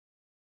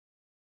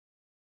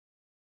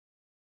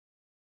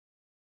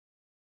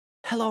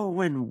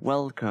Hello and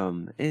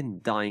welcome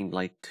in Dying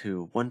Light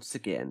 2 once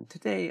again.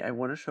 Today I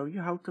want to show you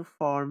how to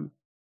farm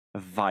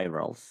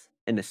virals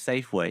in a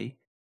safe way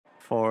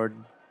for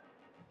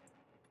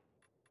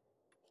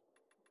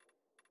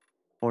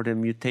the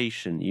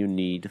mutation you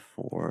need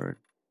for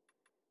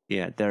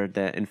they're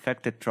the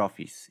infected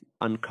trophies,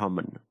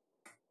 uncommon.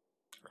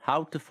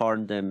 How to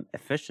farm them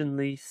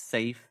efficiently,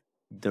 safe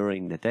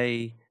during the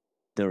day,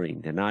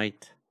 during the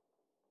night.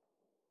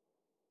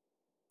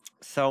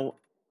 So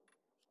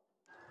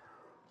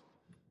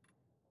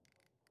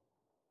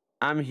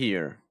I'm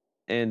here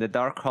in the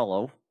Dark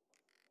Hollow,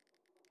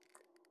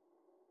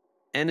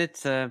 and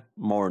it's a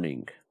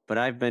morning, but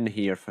I've been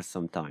here for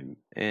some time,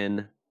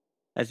 and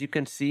as you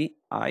can see,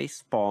 I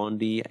spawned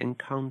the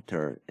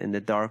encounter in the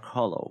Dark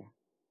Hollow.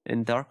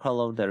 In Dark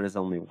Hollow, there is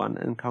only one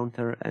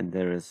encounter, and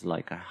there is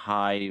like a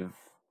hive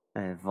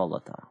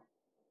volatile.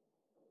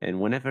 And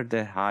whenever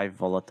the hive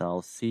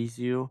volatile sees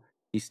you,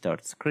 he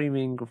starts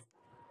screaming,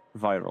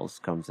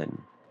 virals comes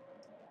in.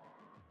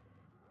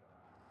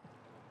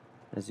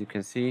 As you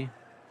can see,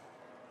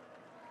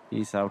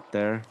 he's out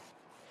there.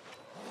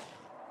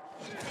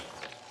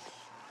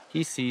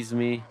 He sees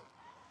me.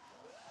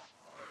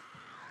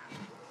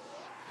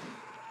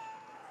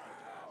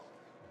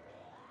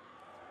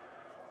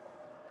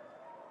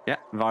 Yeah,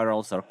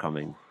 virals are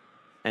coming.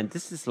 And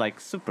this is like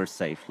super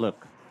safe,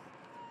 look.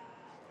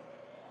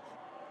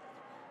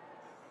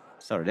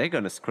 Sorry, they're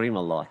gonna scream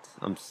a lot.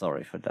 I'm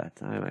sorry for that.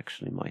 I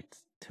actually might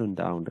tune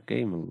down the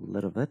game a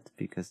little bit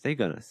because they're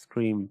gonna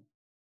scream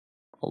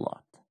a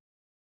lot.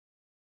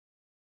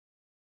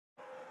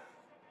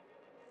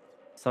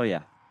 So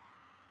yeah.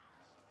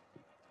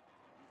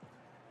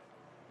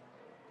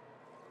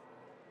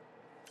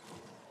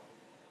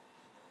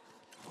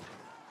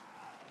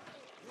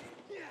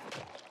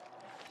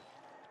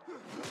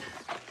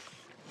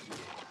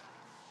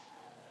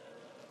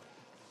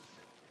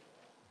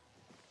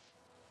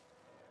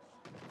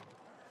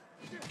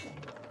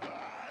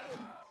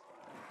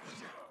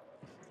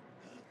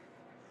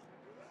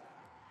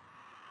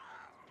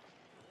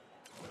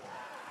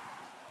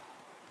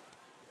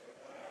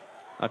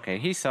 Okay,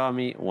 he saw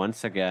me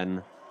once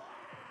again.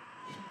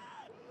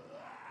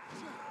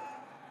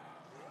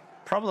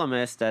 Problem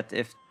is that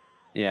if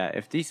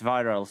these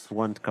virals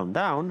won't come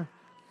down,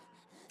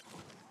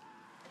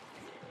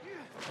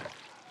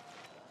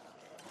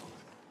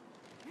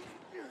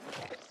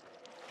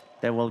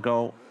 they will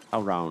go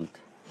around.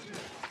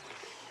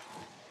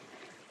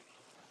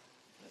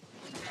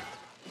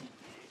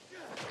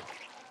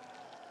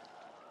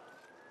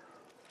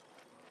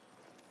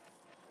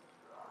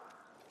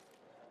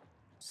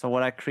 So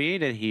what I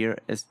created here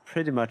is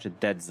pretty much a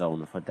dead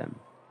zone for them.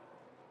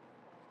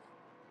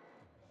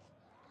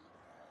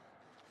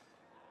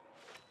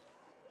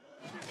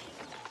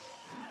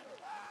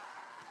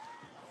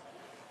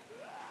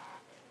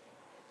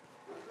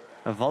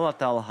 A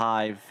volatile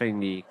hive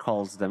thingy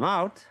calls them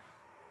out.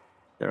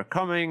 They're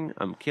coming,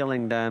 I'm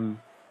killing them.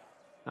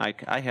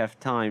 I have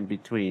time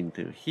between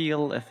to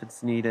heal if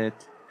it's needed,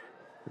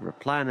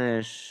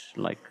 replenish,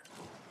 like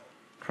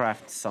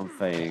craft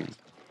something,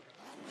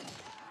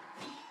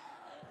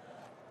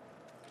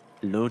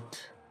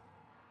 loot.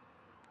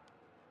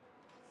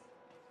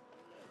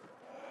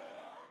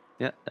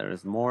 Yeah, there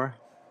is more.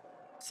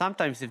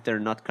 Sometimes if they're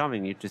not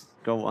coming, you just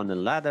go on a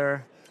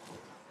ladder.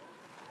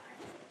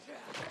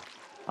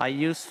 I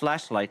use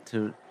flashlight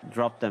to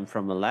drop them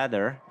from a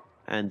ladder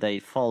and they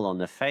fall on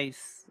the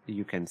face.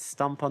 You can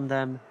stomp on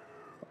them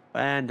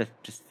and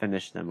just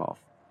finish them off.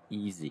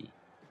 Easy.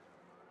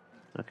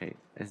 Okay,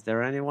 is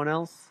there anyone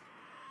else?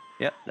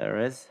 Yep, there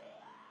is.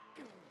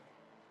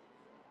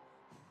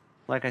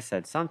 Like I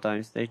said,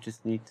 sometimes they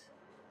just need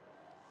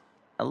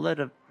a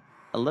little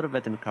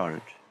bit of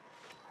courage.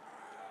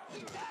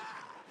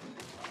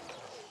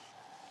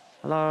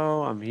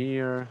 Hello, I'm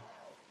here.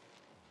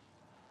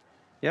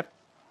 Yep.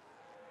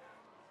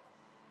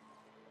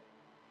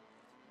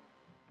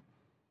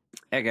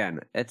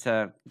 Again, it's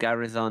a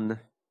garrison.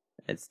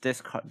 It's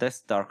this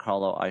Dark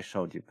Hollow I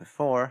showed you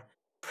before.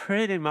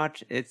 Pretty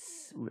much,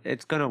 it's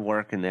gonna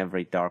work in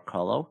every Dark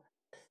Hollow.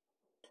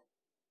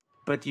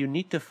 But you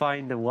need to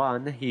find the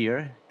one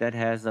here that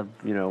has a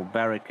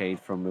barricade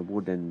from a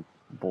wooden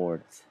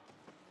boards.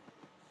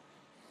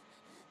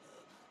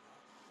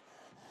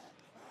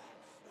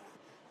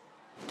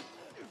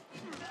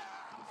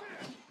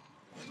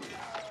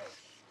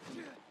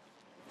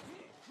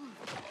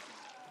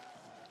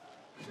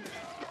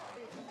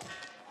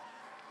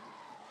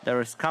 There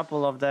is a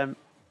couple of them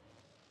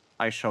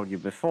I showed you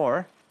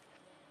before,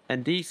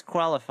 and these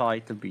qualify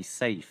to be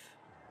safe.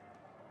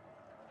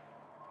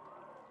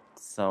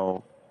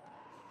 So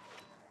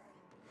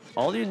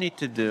all you need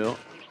to do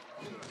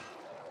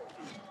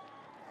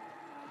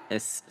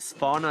is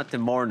spawn at the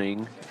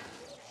morning,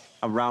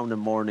 around the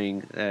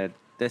morning,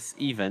 this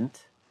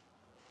event,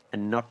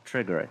 and not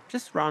trigger it.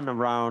 Just run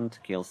around,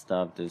 kill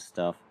stuff, do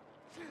stuff.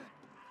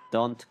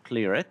 Don't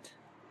clear it.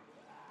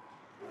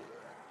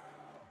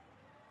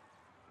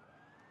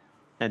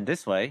 And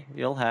this way,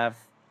 you'll have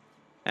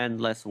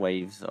endless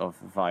waves of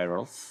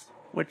virals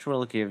which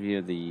will give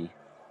you the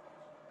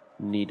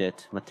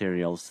needed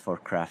materials for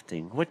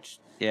crafting, which,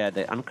 yeah,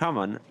 the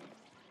uncommon,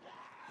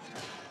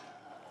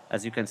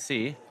 as you can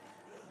see,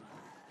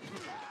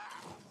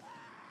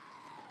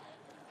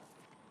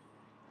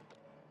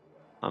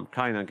 I'm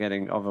kind of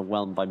getting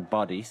overwhelmed by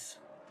bodies.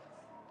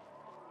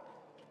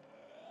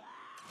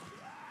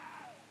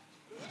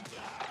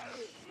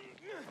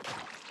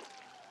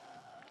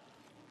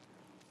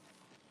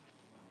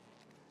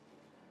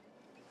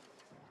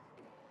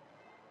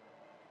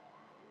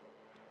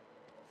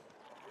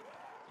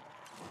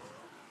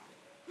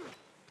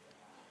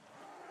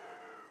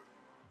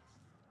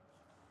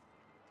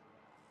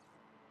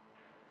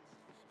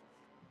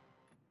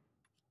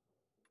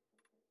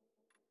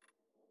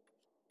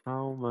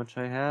 How much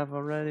I have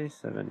already?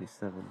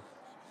 77.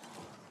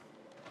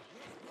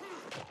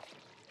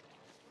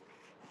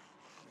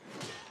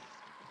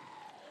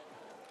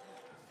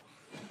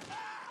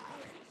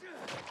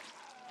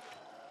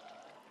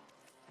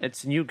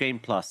 It's New Game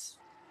Plus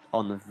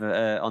on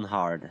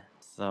hard,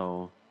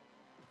 so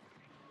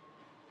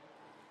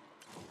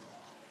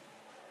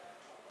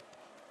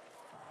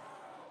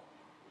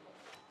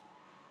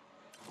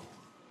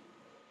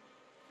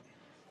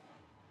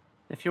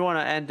if you want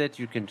to end it,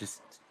 you can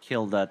just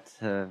kill that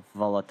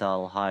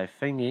volatile high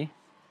thingy.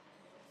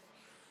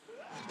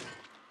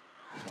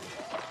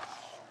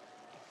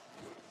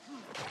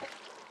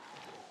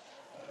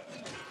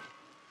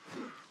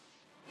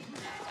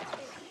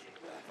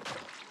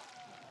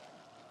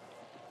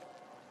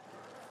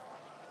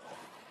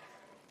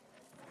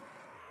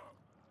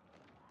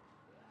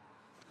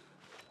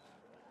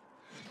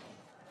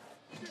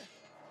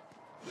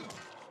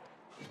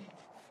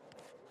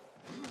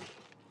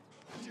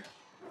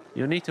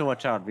 You need to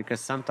watch out because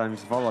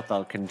sometimes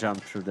volatile can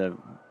jump through the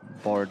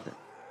board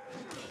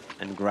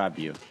and grab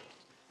you.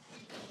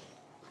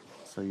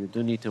 So you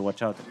do need to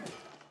watch out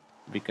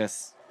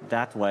because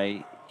that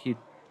way he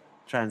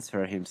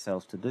transfer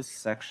himself to this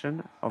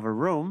section of a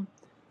room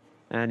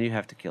and you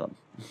have to kill him.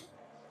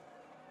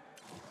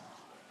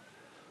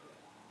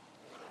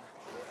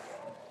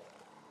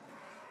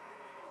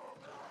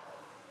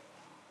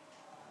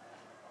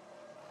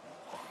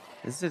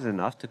 Is it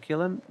enough to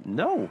kill him?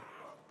 No!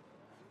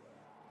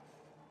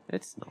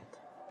 It's not.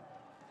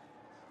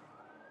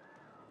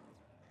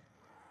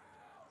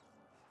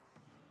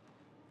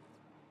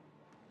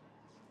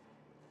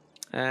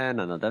 And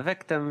another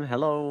victim,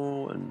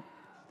 hello! And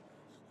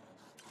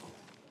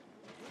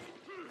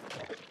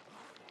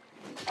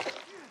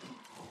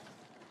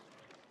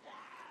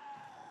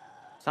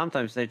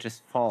sometimes they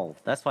just fall.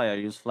 That's why I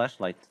use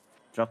flashlight.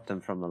 Drop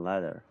them from a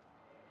ladder.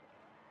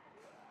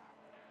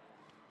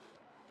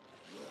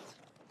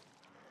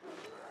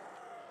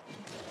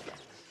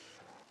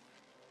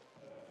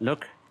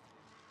 Look,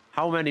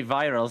 how many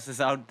virals is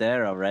out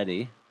there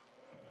already?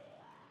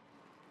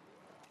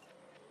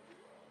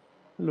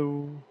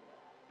 Hello.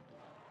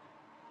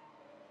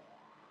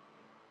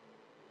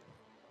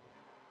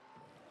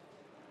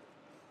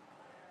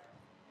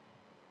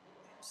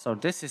 So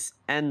this is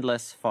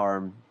endless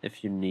farm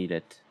if you need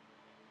it.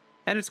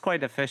 And it's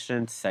quite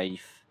efficient,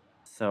 safe.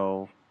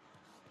 So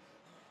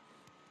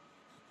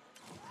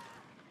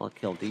I'll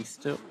kill these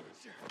two.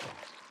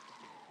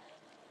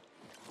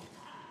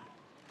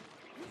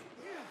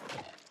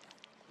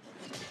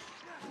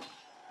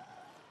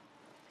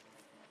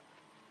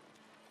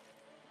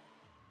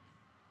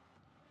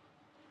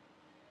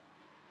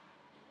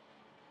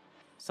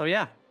 So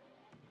yeah,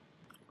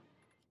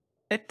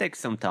 it takes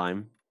some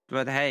time,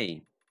 but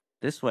hey,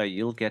 this way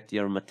you'll get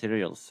your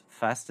materials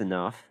fast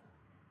enough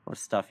for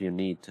stuff you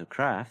need to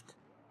craft,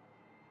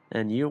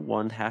 and you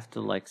won't have to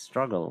like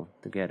struggle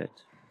to get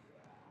it.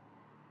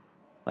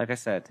 Like I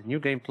said, New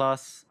Game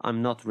Plus,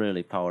 I'm not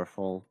really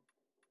powerful.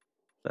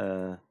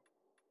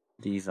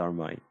 These are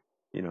my,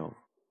 you know,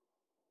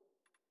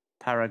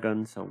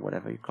 paragons or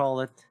whatever you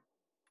call it.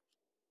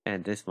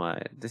 And this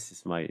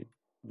is my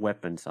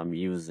weapons I'm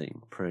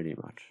using pretty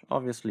much.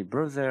 Obviously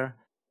Bruiser,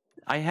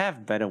 I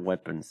have better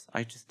weapons.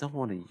 I just don't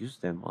want to use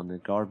them on the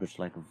garbage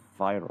like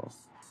virals.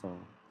 So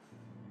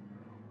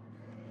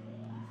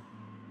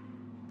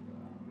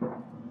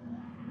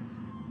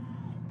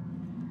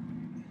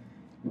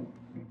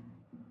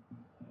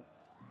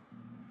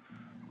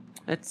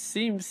it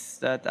seems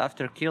that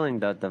after killing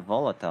the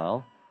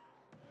volatile,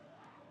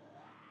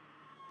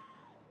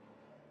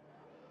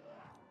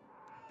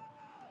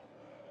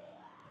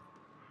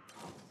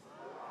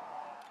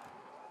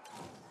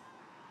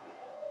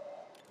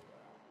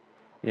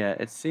 yeah,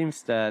 it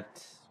seems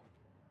that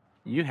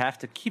you have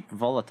to keep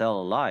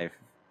volatile alive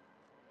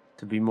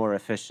to be more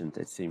efficient,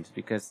 it seems,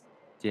 because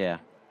yeah,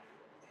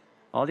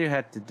 all you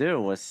had to do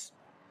was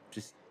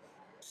just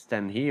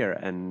stand here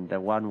and the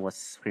one was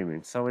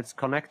screaming. So it's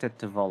connected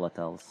to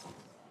volatiles.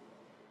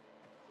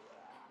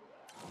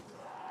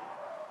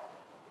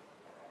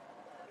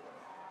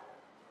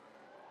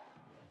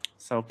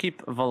 So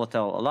keep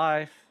volatile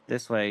alive.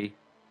 This way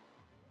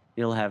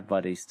you'll have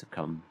buddies to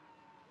come.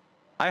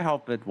 I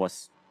hope it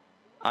was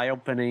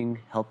eye-opening,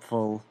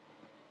 helpful.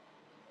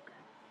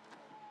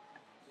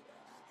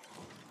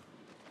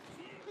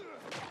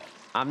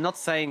 I'm not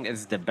saying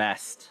it's the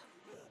best.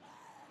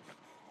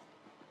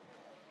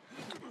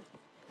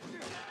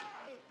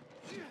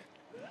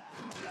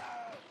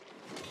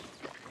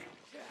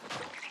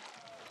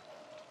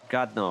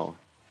 God no,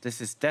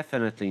 this is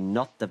definitely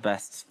not the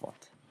best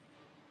spot.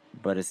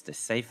 But it's the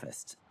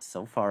safest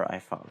so far I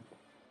found.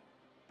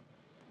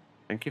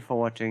 Thank you for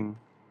watching.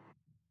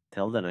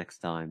 Till the next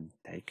time,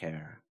 take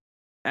care.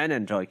 And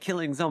enjoy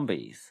killing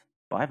zombies.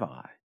 Bye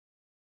bye.